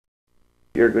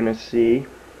you're gonna see.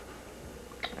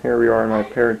 Here we are in my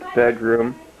parents'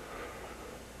 bedroom.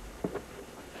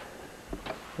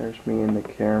 There's me in the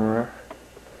camera.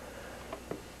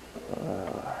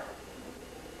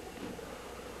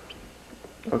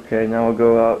 Okay, now we'll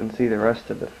go out and see the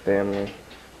rest of the family.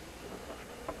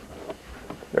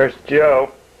 There's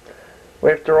Joe.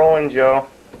 Wave to Roland, Joe.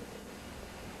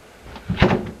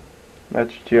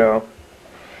 That's Joe.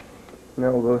 Now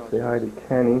we'll go say hi to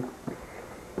Kenny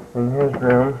in his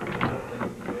room.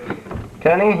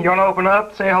 Kenny, you want to open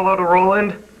up? Say hello to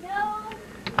Roland? No.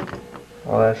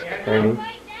 Oh, that's Kenny.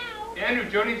 Andrew,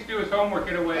 Joe needs to do his homework.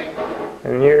 Get away.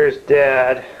 And here's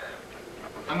Dad.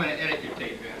 I'm going to edit your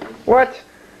tape, Andrew. What?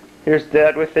 Here's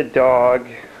Dad with the dog.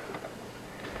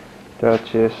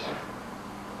 Duchess.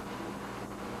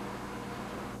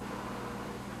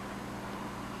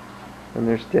 And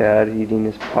there's Dad eating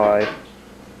his pie.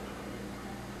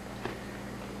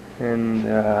 And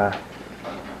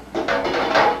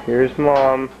here's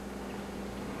Mom.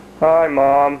 Hi,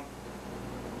 Mom.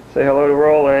 Say hello to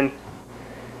Roland.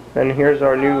 And here's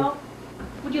our Hello.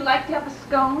 Would you like to have a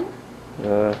scone?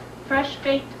 new Fresh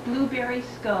baked blueberry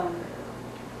scone.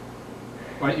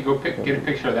 Why don't you go get a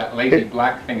picture of that lazy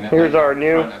black thing that here's our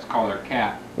new. That's called our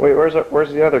cat. Wait, where's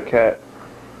the other cat?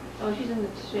 Oh, she's in the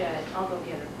shed. I'll go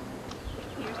get her.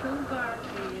 Here's little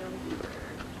Garfield.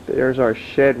 There's our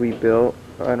shed we built.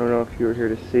 I don't know if you were here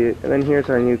to see it. And then here's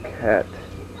our new cat.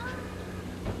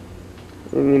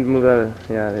 You need to move out of...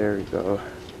 Yeah, there we go.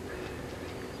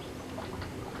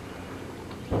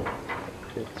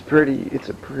 It's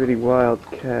a pretty wild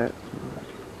cat.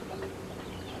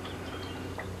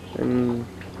 And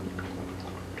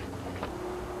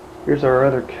here's our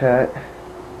other cat.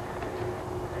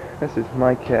 This is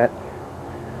my cat.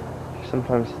 She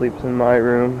sometimes sleeps in my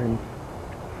room and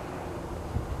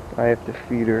I have to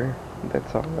feed her.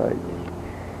 That's alright.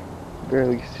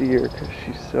 Barely see her because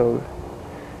she's so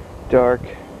dark.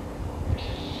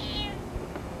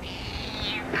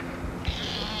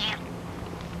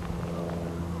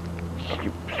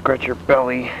 You scratch her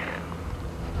belly.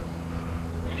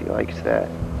 She likes that.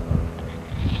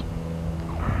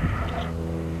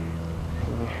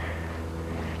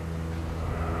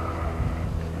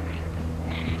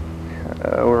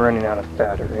 We're running out of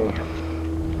battery.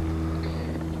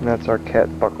 And that's our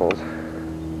cat Buckles.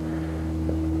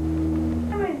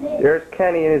 There's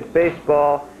Kenny in his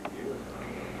baseball.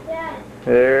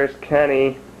 There's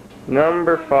Kenny,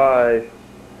 number 5. Hey,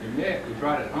 Nick, we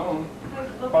brought it home.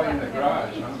 Probably in the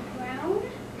garage, huh?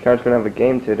 Car's gonna have a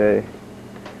game today.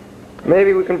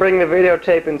 Maybe we can bring the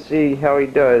videotape and see how he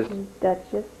does.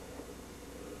 Duchess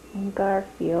and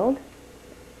Garfield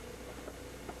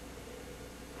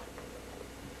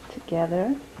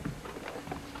together.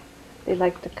 They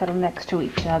like to cuddle next to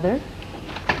each other.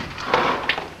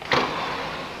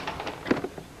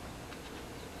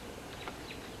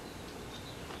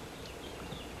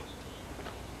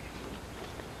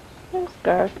 There's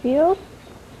Garfield.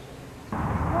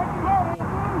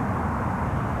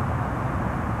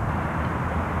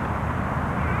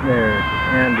 There's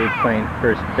Andrew playing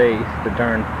first base. The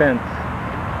darn fence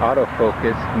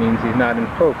autofocus means he's not in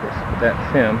focus, but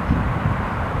that's him.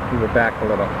 Move it back a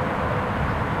little.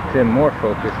 It's in more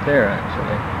focus there,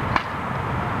 actually.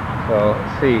 So,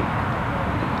 let's see.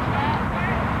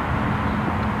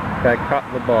 Guy caught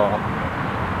the ball.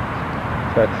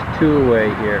 So that's 2 away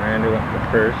here. Andrew went to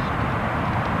first.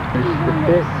 Here's the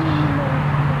pitch.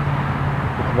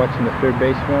 Just watching the third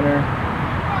base runner.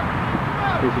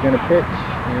 Here's he gonna pitch.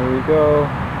 Here we go.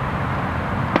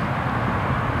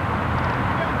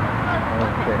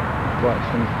 Okay, watch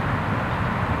him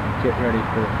get ready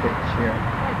for the pitch here.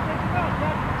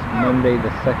 It's Monday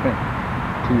the 2nd,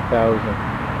 2000.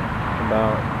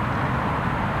 About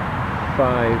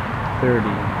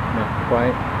 5:30, not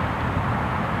quite.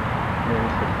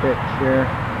 There's the pitch here.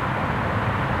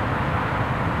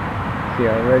 See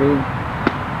already.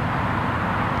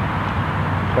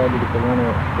 Tried to get the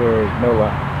runner for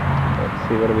Noah. Let's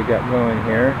see, what do we got going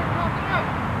here?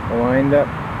 Lined up.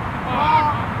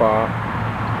 Ball.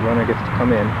 The runner gets to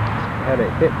come in. Had a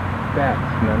hit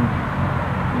batsman.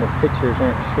 And the pitchers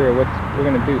aren't sure we're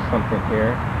going to do something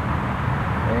here.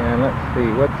 And let's see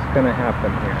what's going to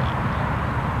happen here.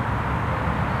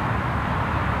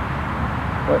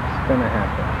 What's going to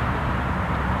happen?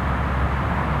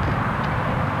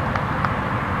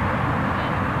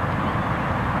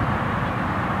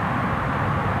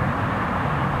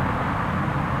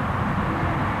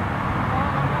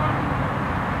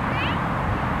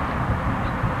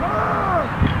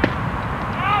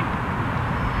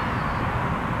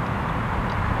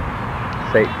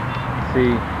 Safe.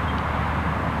 See.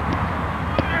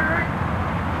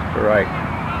 left or right.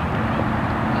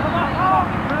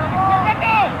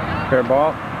 Fair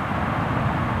ball.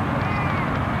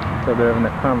 So they're having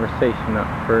a conversation up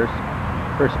first.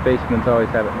 First baseman's always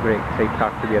have it great because they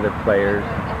talk to the other players.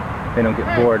 They don't get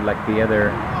bored like the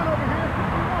other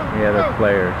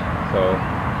players. So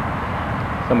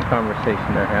some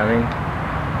conversation they're having.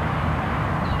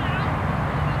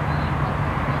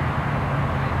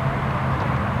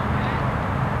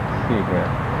 Let's see here.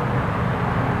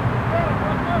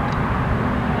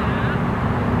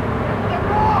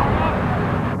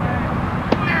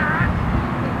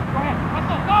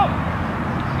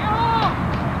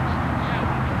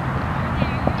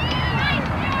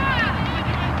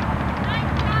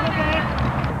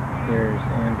 Here's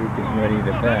Andrew getting ready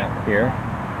to bat here.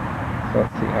 So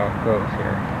let's see how it goes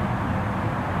here.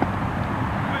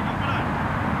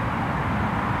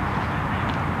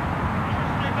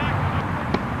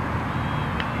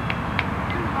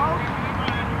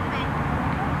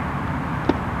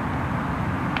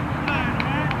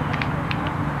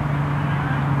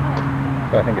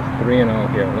 So I think it's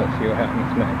 3-0 here. Let's see what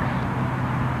happens next.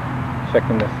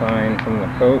 Checking the sign from the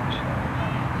coach.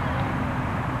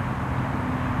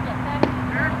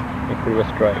 He threw a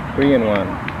strike. 3-1.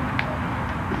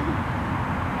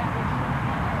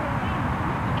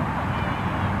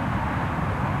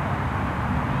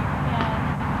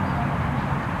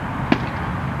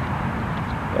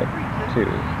 Like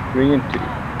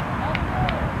 3-2.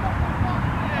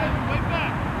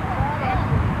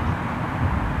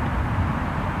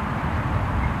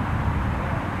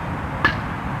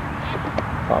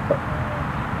 Pop up.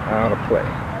 Out of play.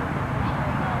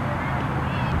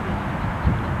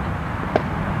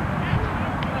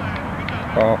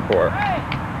 Ball 4.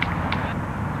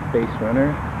 Base runner.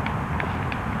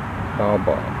 Foul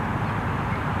ball.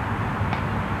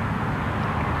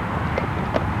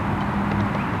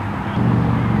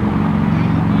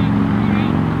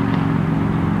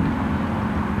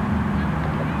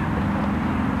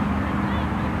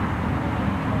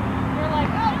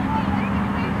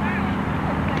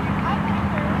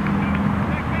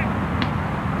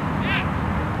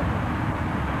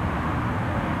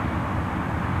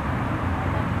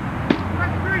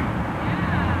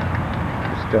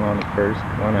 Still on the first,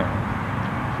 1 out.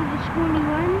 So the scoring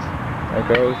runs? There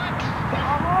goes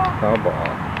foul ball.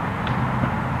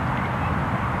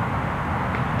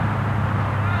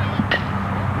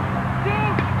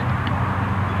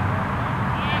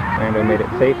 Lando made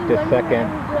it safe to second,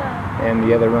 and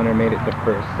the other runner made it to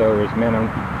first. So there's men on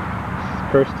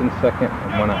first and second,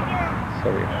 and 1 out. So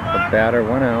we have a batter,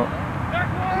 1 out,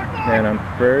 man on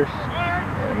first,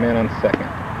 and a man on second.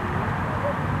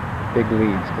 Big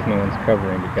leads because no one's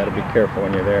covering. You've got to be careful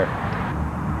when you're there.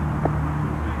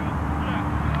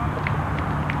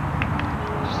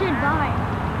 Should buy.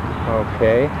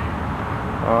 Okay.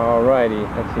 Alrighty.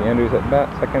 Let's see. Andrew's at bat.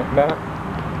 Second at bat.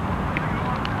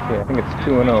 Okay, I think it's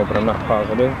 2-0, but I'm not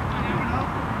positive.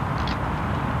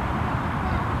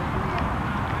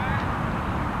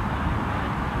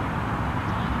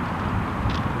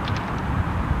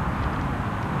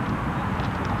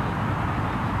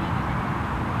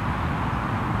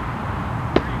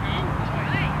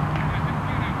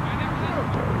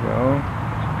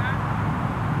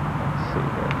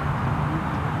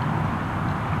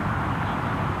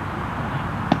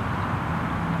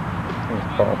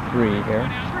 Ball 3 here.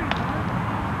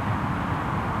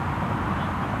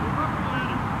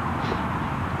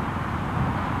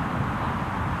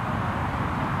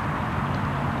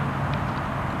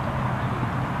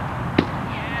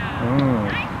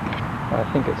 I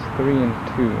think it's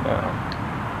 3-2 now.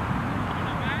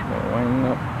 We'll line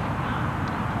up.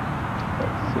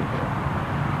 Let's see here.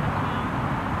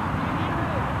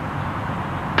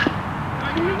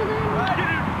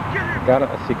 Got it.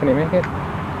 Let's see. Can he make it?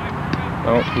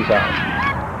 No, he's out.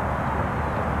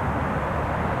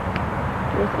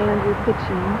 There's Andrew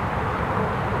pitching.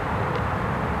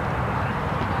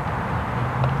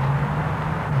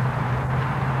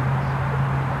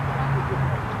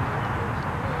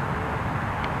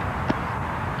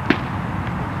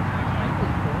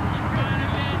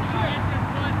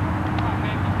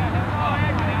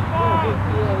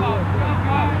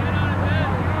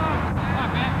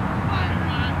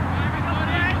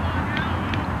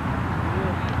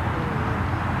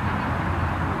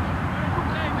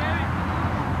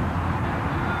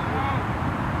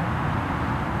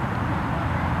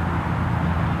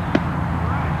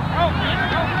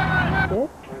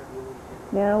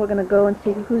 Now we're going to go and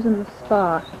see who's in the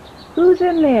spot. Who's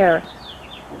in there?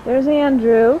 There's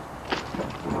Andrew.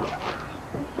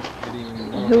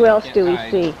 And who else do we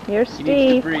see? Here's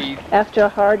Steve after a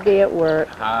hard day at work.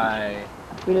 Hi.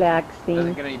 relaxing.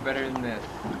 Doesn't get any better than this.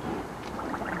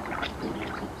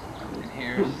 And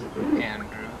here's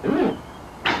Andrew.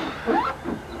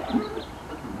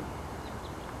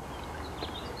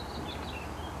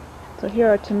 So here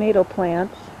are tomato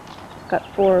plants. Got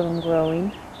 4 of them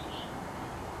growing.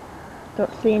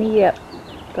 Don't see any yet,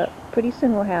 but pretty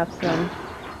soon we'll have some.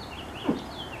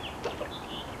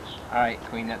 Alright,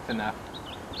 Queen, that's enough.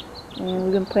 And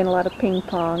we've been playing a lot of ping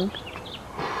pong.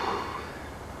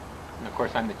 And of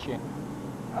course I'm the chick.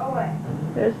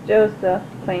 There's Joseph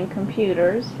playing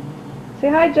computers. Say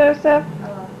hi, Joseph.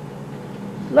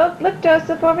 Hello. Look,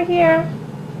 Joseph, over here.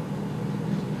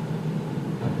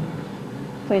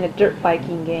 Playing a dirt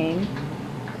biking game.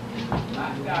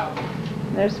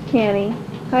 There's Kenny.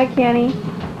 Hi, Kenny.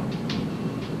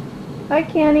 Hi,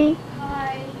 Kenny.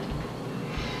 Hi.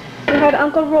 Say hi to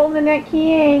Uncle Roland at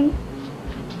Kiang.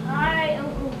 Hi,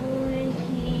 Uncle Roland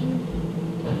King.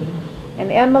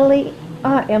 And Emily,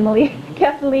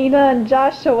 Kathlina and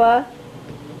Joshua.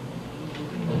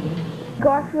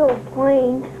 Garfield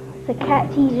playing the cat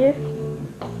teaser.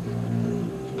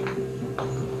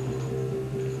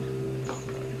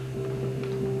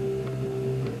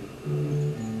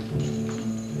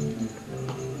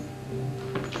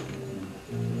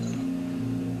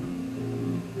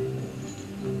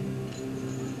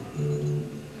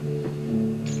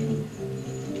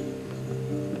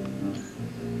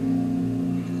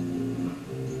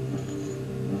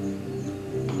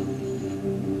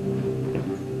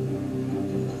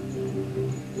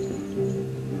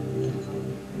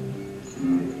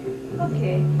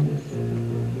 Okay.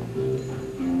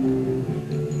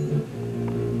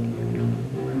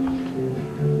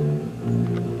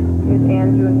 Here's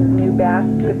Andrew and his new bass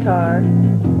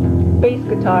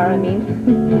guitar, I mean.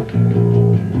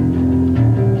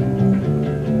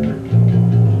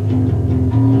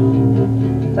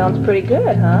 Sounds pretty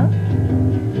good, huh?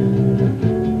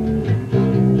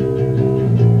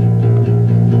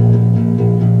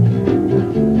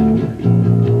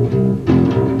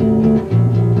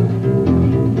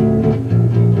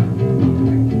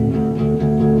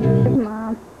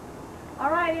 Mom. All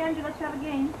right, Andrew, let's have a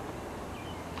game.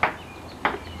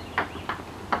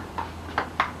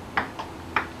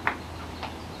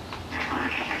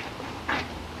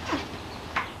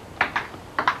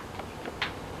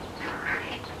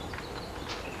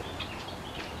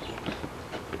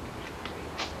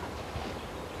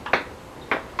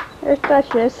 There's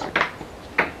Duchess.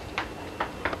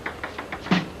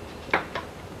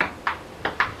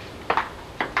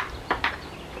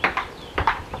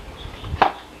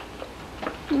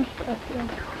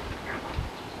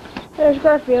 There's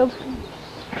Garfield.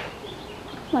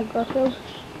 Not Garfield.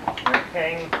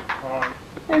 Hang on.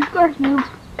 There's Garfield.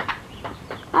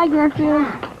 Hi, Garfield.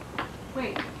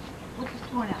 Wait, what's the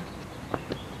score now?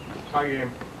 Tie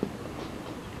game.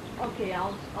 Okay,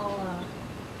 I'll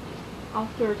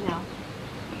serve now.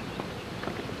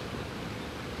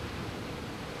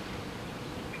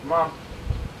 Mom.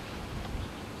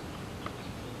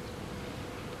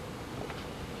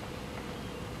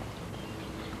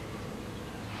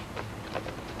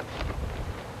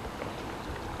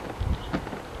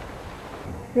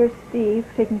 Here's Steve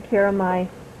taking care of my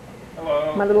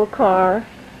Hello. little car,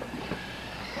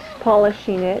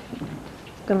 polishing it.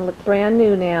 It's gonna look brand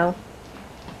new now.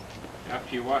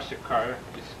 After you wash the car,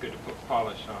 it's good to put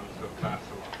polish on so it lasts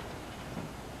a while.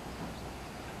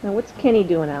 Now what's Kenny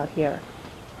doing out here?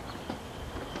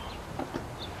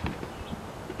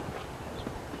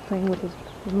 Playing with his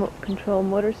remote control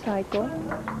motorcycle.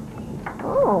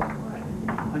 Oh,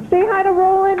 say hi to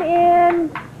Roland and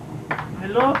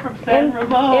Hello from San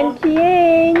Ramon.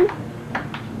 Kiang.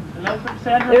 Hello from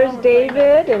San Ramon. There's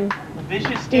David and A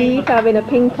vicious Steve game of having a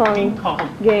ping pong ping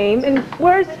pong. game. And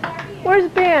where's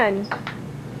Ben?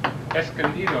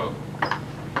 Escondido.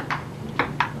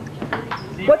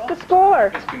 Zero? What's the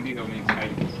score? Escondido means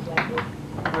hiding.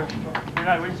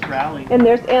 We're just rallying. And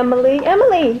there's Emily.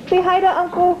 Emily, say hi to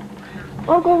Uncle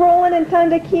Roland and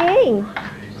Tanda Kiang.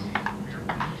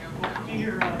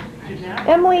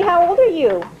 Emily, how old are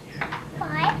you?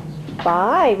 5.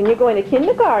 5, and you're going to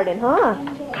kindergarten, huh?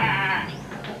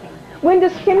 When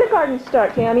does kindergarten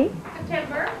start, Tammy?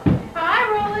 September. Hi,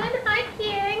 Roland. Hi,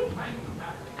 King.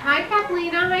 Hi,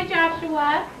 Kathlina. Hi,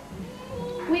 Joshua.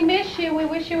 We miss you. We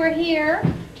wish you were here,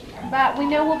 but we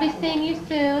know we'll be seeing you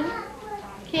soon.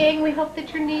 King, we hope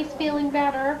that your knee's feeling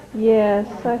better. Yes,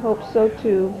 I hope so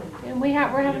too. And we're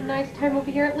having a nice time over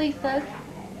here at Lisa's.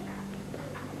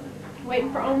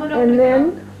 Waiting for Oma to And come.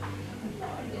 then,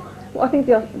 well, I think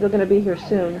they're going to be here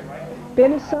soon.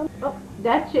 Ben is some. Oh,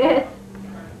 Duchess.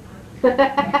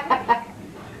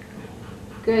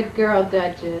 Good girl,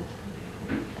 Duchess.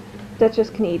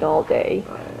 Duchess can eat all day.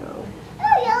 Oh,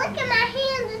 you look at my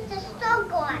hands. It's just so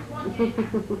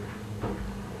good.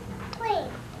 Wait.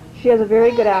 She has a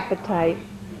very good appetite.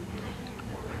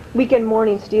 Weekend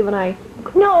morning, Steve and I,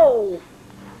 no!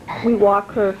 We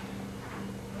walk her.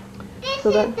 This So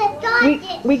is that the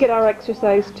doggies. we get our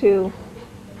exercise too.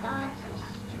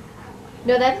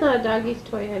 No, that's not a doggy's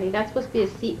toy, honey. That's supposed to be a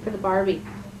seat for the Barbie.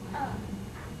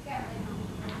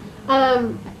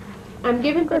 I'm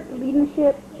giving her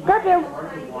Leadership. Garfield.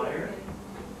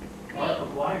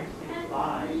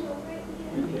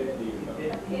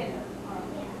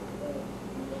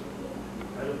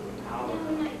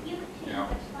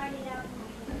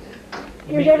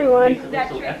 Here's everyone.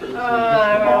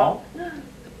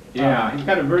 Yeah, he's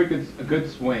got a very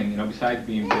good swing, you know, besides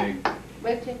being big.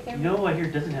 You know who I hear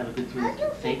doesn't have a good swing? How do you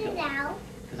fit it Seiko. out?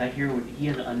 Because I hear he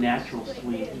has a natural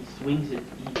swing. He swings it.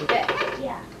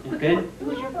 Yeah. It's good?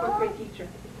 Who's your fourth grade teacher?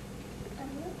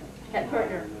 That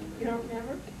partner. You don't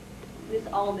remember? Miss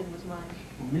Alden was mine.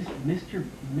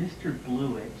 Mr.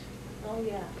 Blewett. Oh,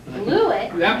 yeah. Blew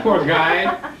it. That poor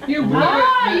guy. You blew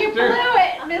Oh, it, you mister. blew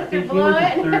it, I Mr. think he was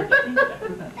Blewett.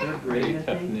 in third grade, I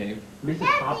Tough think. name. Mrs.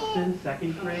 Hobson,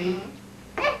 second grade.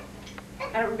 I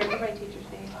don't remember my teacher's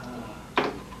name. Uh,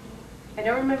 I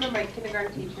don't remember my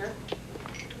kindergarten teacher.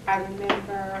 I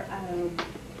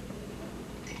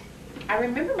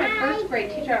remember my first grade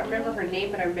teacher. I don't remember her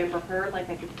name, but I remember her. Like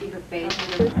I could see her face.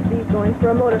 Steve going for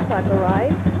a motorcycle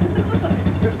ride.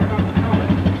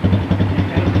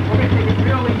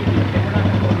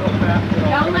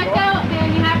 Don't let go,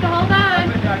 man. You have to hold on.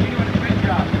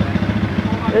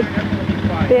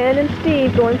 Ben and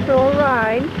Steve going for a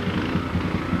ride.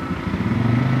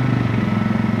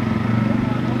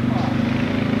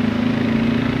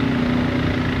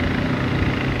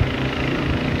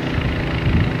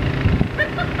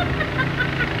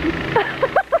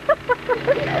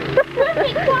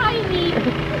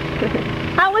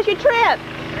 How was your trip?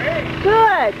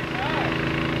 Good.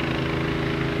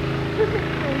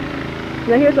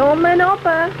 Now here's Oma and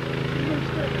Opa.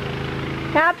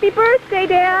 Happy birthday,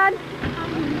 Dad.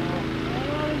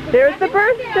 There's the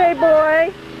birthday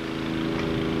boy.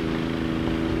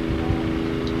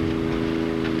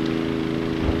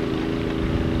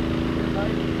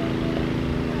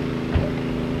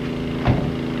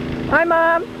 Hi,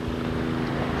 Mom.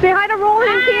 Say hi to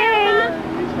Roland and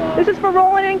King. This is for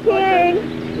Roland and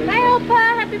King. Hi,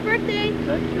 Opa. Happy birthday.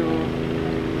 Thank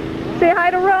you. Say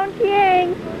hi to Roland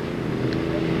King.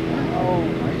 Oh,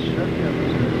 nice shirt you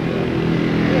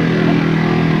have.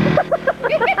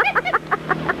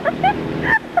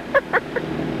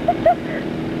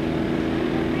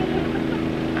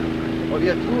 Oh,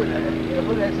 yeah, two.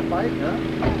 Everybody has a bike, huh?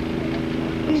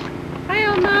 Hi,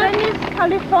 Oma.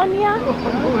 California.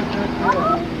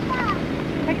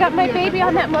 I got my baby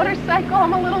on that motorcycle.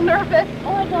 I'm a little nervous.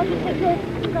 Oh, I thought you said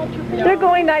you got your They're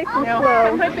going nice and I slow.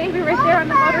 have my baby right there on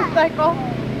the motorcycle.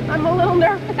 I'm a little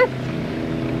nervous.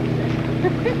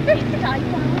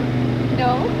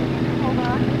 No. Hold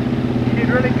on. You did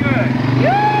really good.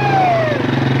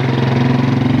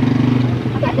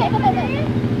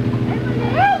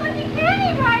 Oh, look at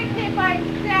Kenny riding it by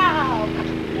himself.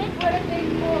 What a big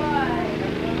boy.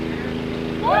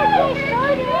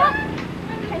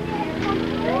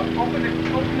 Open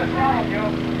the throttle, Joe.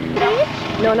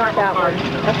 No, not that one.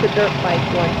 That's the dirt bike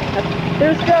one.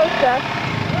 There's Joseph.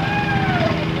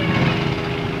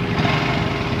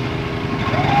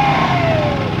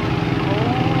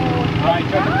 All right,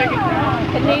 Joe, take it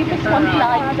down. The neighbors want to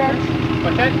like that.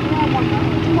 What's that?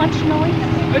 Too much noise.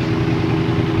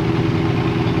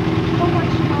 So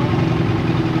much noise.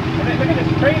 Look at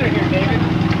this trailer here, David.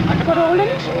 For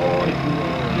Roland?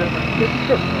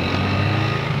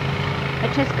 I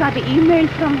just got an email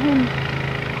from him.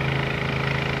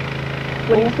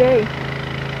 What do you say?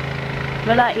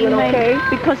 Well, I Doing emailed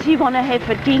okay? because he want to have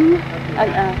a thing,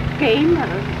 a game.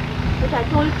 But I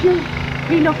told you,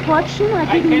 Wheel of Fortune, I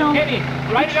didn't know. Kenny,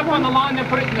 write it up on the lawn, then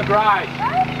put it in the garage.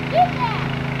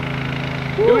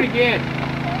 Do it again.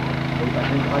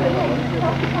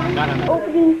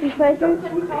 Opening the presents.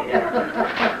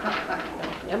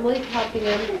 Emily's helping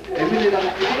him.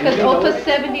 Because Opa's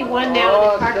 71 now,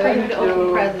 and it's hard for him to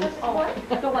open presents.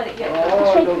 Don't let it get.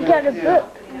 Shaking got a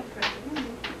book.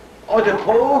 Oh, the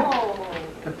Pope.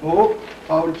 The Pope,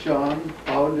 Paul John,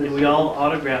 Paul is... we all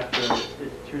autographed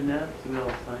turn that, so we all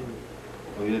signed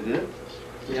it. Oh, you did?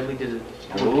 Yeah, we did it.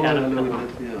 Oh, Caterpillar. look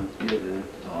at this,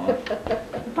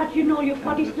 yeah. But you know your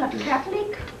body's not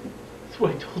Catholic. That's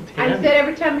what I told I Tammy. said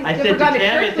every time I we've said ever to gone to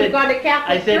Tammy, church, we've gone to I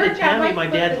Catholic said to church. I'm Tammy, like, my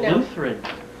supposed dad's to know. Lutheran.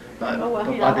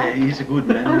 But he's a good Oh,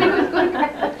 he man. was going to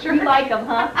Catholic church. You like him,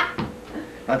 huh?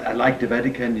 But I like the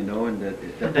Vatican, you know, and the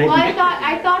Well,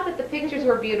 I thought that the pictures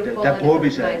were beautiful. the and it Pope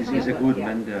was is nice. a good Yeah.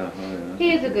 man there. Oh, yeah.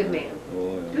 He is a good man.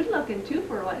 Oh, yeah. Good looking too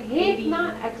for what? He's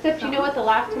not, except you know what, the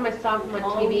last time I saw him on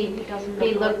TV, he doesn't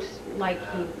he look looked like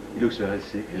He looks very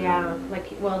sick. yeah, like,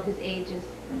 well, his age is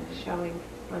showing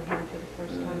on him for the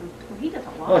first time. Well, he does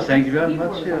a lot. Oh, thank you very He much,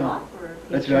 works yeah. a lot for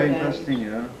That's his very age. interesting,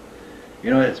 yeah. You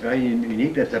know, it's very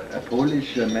unique that a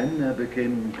Polish man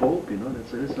became Pope, you know,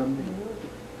 that's really something.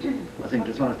 I think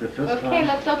that's one of the first Okay, times.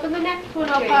 let's open the next one,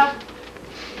 Okay. Opa.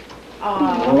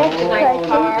 Oh, Next that's a nice one.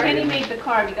 card. Penny made the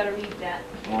card, you gotta read that.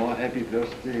 Oh, happy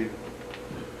birthday.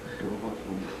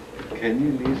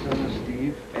 Kenny, Lisa,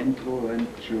 Steve, Andrew, and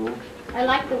Joe. I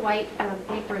like the white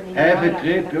paper. And the Have a yellow.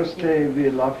 great That's birthday, we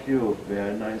love you.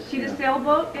 Very nice. See the yeah.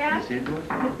 sailboat, Dad? You see it? Different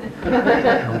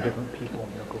people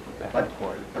and they'll go back and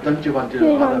forth. Don't you want to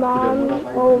Here's my put a mom,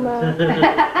 motorbike? Oma,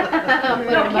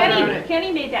 No,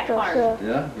 Kenny made that card. Joshua,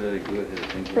 Yeah, very good. Yeah,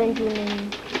 thank you.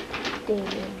 Benjamin,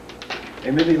 Damien.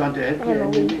 Emily, you want to help me,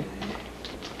 Emily. Emily?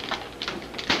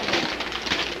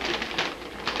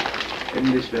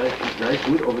 Emily is very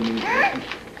good opening presents.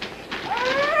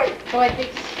 Oh, I think,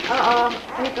 I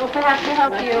think Opa has to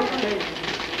help you.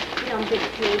 Some big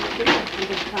clothes, big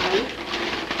tie.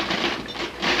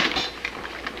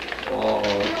 Oh,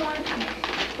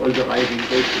 all the writing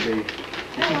goes today.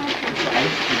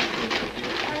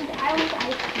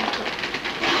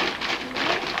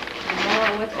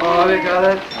 Oh, what's Oh, we in got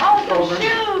there? it. Oh, It's some open.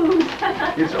 shoes!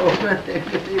 It's open.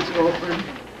 It's open.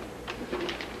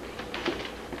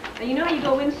 And you know how you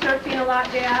go windsurfing a lot,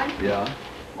 Dad? Yeah.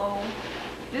 Well,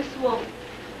 this is about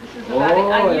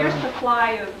Oh, a year's yeah.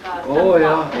 supply of Oh, yeah.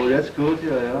 sunflower Oh, seeds. that's good.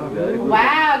 Yeah, yeah. Very good.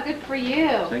 Wow, good for you.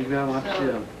 Thank you very much. So-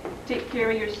 Yeah. Take care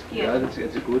of your skin. Yeah,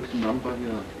 it's a good number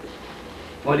here.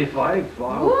 45.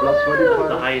 Wow, Woo! plus The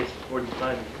 45. highest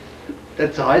 45.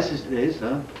 That's the highest it is,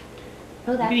 huh?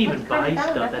 Oh, You that's can even what's buy kind of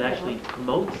stuff fun. that That's a actually good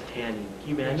promotes tanning. Can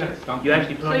you imagine? That's something. You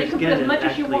actually put So on you your can skin put as and much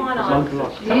as you actually want on. One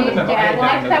plus. one. Jeez, Dad, the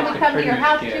next time we come to your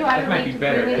house too, I That don't might need be to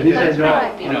better. bring And in he says,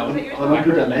 sunshine. you know, How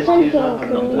good a mess One is, huh? thing, On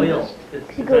the oil. wheels.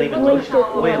 It's She not goes even wasted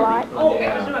oil. a lot. Oh,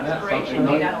 Yeah, there's no that's expiration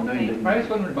something. date, I don't think. I was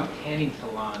wondering about tanning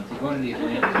salons. You go into these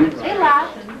lamps. They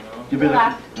last. You better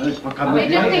Last. It's become They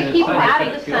just say keep them out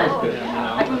of the sun.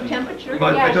 Like room temperature.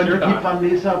 But Yeah. don't you keep one,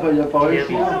 Lisa, for your boys? Can't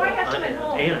be Oh, no, I have some at an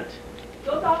home. aunt.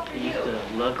 Those off for She you. used to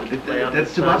love to play out in That's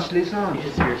the too sun. much, Lisa. You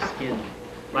just see her skin.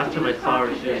 Last time I saw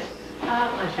her, she was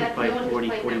probably 40,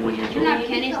 41 years You have old.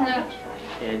 Kenny's note?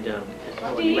 And it's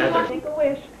all Steve, leather. take a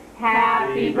wish.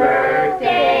 Happy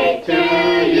birthday to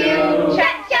you. Cha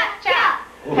cha cha.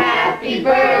 Happy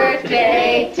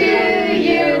birthday to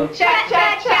you. Cha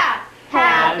cha cha.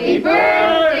 Happy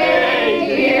birthday,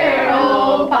 dear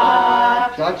old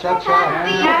Pa. Cha cha cha.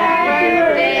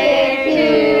 Happy birthday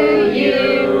to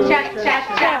you. Cha cha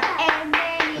cha. And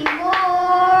many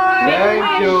more. Thank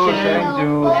you, thank you.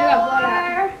 More.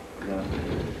 Yeah.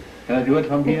 Can I do it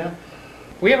from here?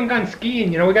 We haven't gone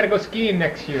skiing, you know, we gotta go skiing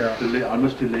next year. Too late,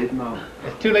 almost too late now.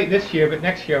 It's too late this year, but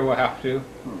next year we'll have to.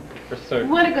 For You certain.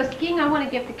 want to go skiing? I want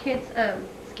to give the kids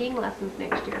skiing lessons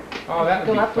next year. Oh, that would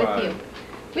Go be up fun. with you.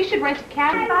 We should rent a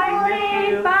cabin. Bye,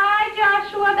 you. Bye,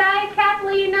 Joshua. Bye, She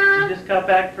Kathleen. just got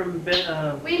back from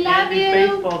We love Andy's you.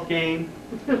 baseball game.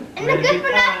 And the good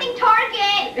for nothing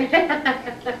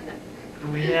Target.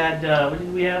 We had, what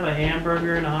did we have? A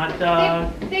hamburger and a hot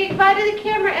dog. Say goodbye to the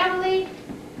camera, Emily.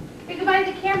 Say goodbye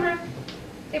to the camera.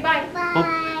 Say bye.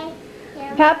 Bye.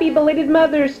 Happy belated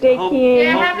Mother's Day, Hope- King.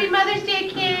 Yeah, happy Mother's Day,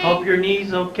 King. Hope your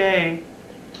knee's okay.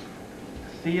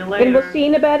 See you And later. we'll see you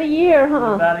in about a year, In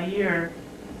huh? about a year.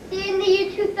 See you in the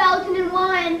year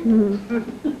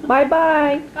 2001.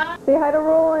 Bye-bye. Say hi to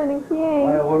Roland and Hi, King.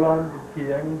 Roland.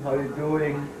 Kian, how you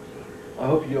doing? I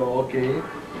hope you're okay.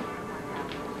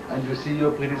 And we'll see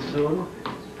you pretty soon.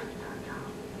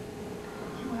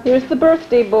 Here's the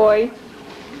birthday boy.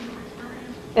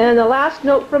 And the last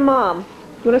note from Mom.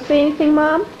 You want to say anything,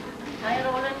 Mom? Hi,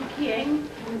 Roland King.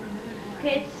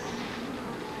 Kids.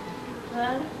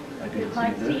 Well, I we can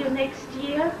might see see you that. next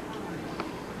year.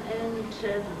 And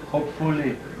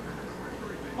Hopefully,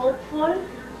 hopeful.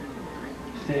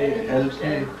 stay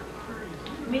healthy.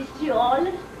 Miss you all.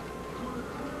 And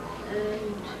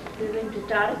we went to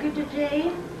Target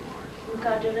today and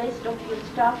got the rest of your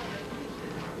stuff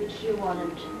which you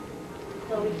wanted.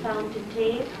 So we found the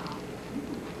tape,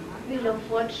 Wheel of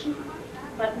Fortune,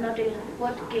 but not a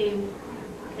what game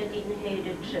that Eden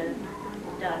hated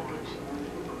Target.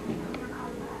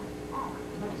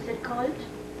 What is it called?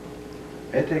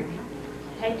 Headache.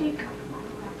 Headache.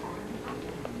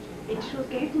 It sure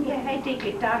gave me a headache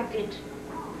at Target,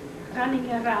 running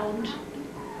around.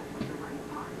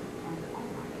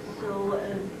 So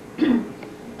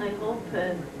I hope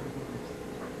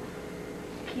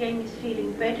Kiang is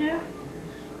feeling better,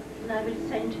 and I will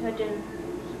send her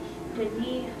the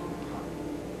knee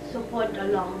support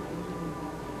along.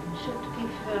 Should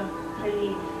give her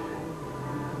relief.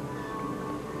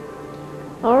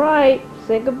 All right,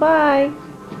 say goodbye.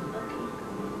 Okay.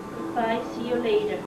 Goodbye. See you later.